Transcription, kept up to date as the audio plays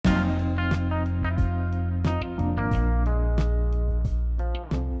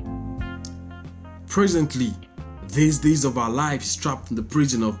Presently, these days of our lives trapped in the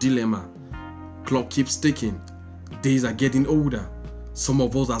prison of dilemma. Clock keeps ticking. Days are getting older. Some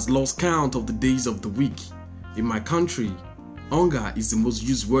of us has lost count of the days of the week. In my country, hunger is the most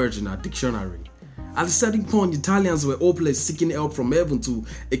used word in our dictionary. At a certain point, Italians were hopeless, seeking help from heaven to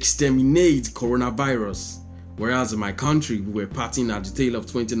exterminate coronavirus. Whereas in my country, we were partying at the tail of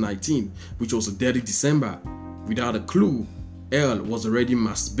 2019, which was a dirty December. Without a clue, hell was already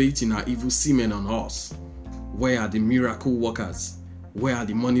masturbating her evil semen on us. Where are the miracle workers? Where are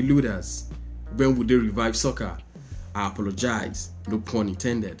the money looters? When will they revive soccer? I apologize, no pun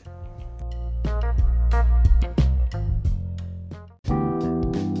intended.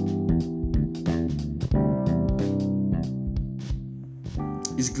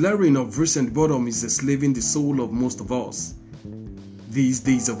 Its glaring of recent boredom is enslaving the soul of most of us. These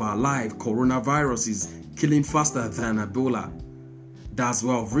days of our life, coronavirus is killing faster than Ebola. That's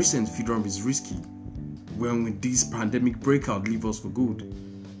why of recent freedom is risky. When will this pandemic breakout leave us for good?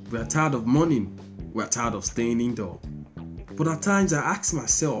 We are tired of mourning, we are tired of staying indoor. But at times I ask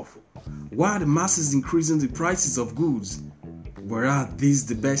myself, why are the masses increasing the prices of goods? Whereas this is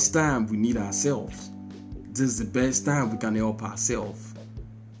the best time we need ourselves. This is the best time we can help ourselves.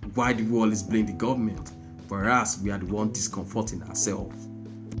 Why do we always blame the government, whereas we are the ones discomforting ourselves?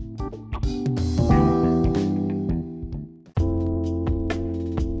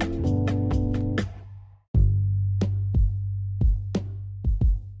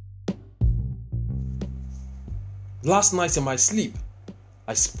 Last night in my sleep,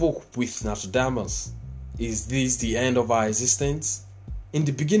 I spoke with Nostradamus. Is this the end of our existence? In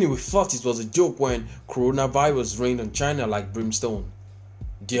the beginning, we thought it was a joke when coronavirus rained on China like brimstone.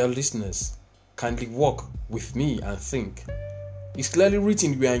 Dear listeners, kindly walk with me and think. It's clearly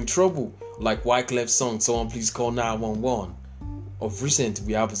written we are in trouble, like Wyclef's song, Someone Please Call 911. Of recent,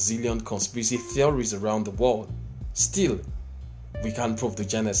 we have a zillion conspiracy theories around the world. Still, we can't prove the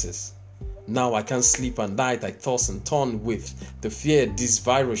genesis. Now I can't sleep at night, I toss and turn with the fear this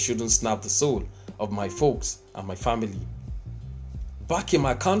virus shouldn't snap the soul of my folks and my family. Back in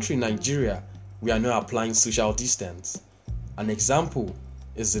my country, Nigeria, we are now applying social distance. An example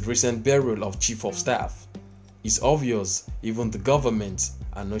is the recent burial of Chief of Staff. It's obvious even the government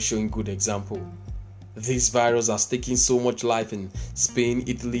are not showing good example. This virus has taken so much life in Spain,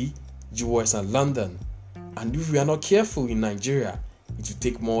 Italy, US and London. And if we are not careful in Nigeria, it will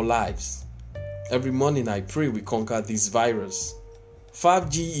take more lives. Every morning I pray we conquer this virus.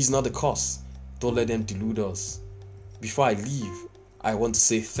 5G is not the cause. Don't let them delude us. Before I leave, I want to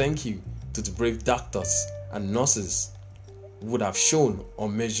say thank you to the brave doctors and nurses who would have shown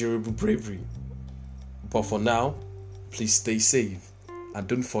unmeasurable bravery. But for now, please stay safe and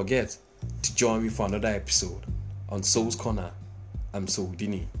don't forget to join me for another episode on Soul's Corner. I'm Soul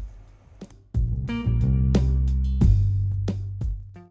Dini.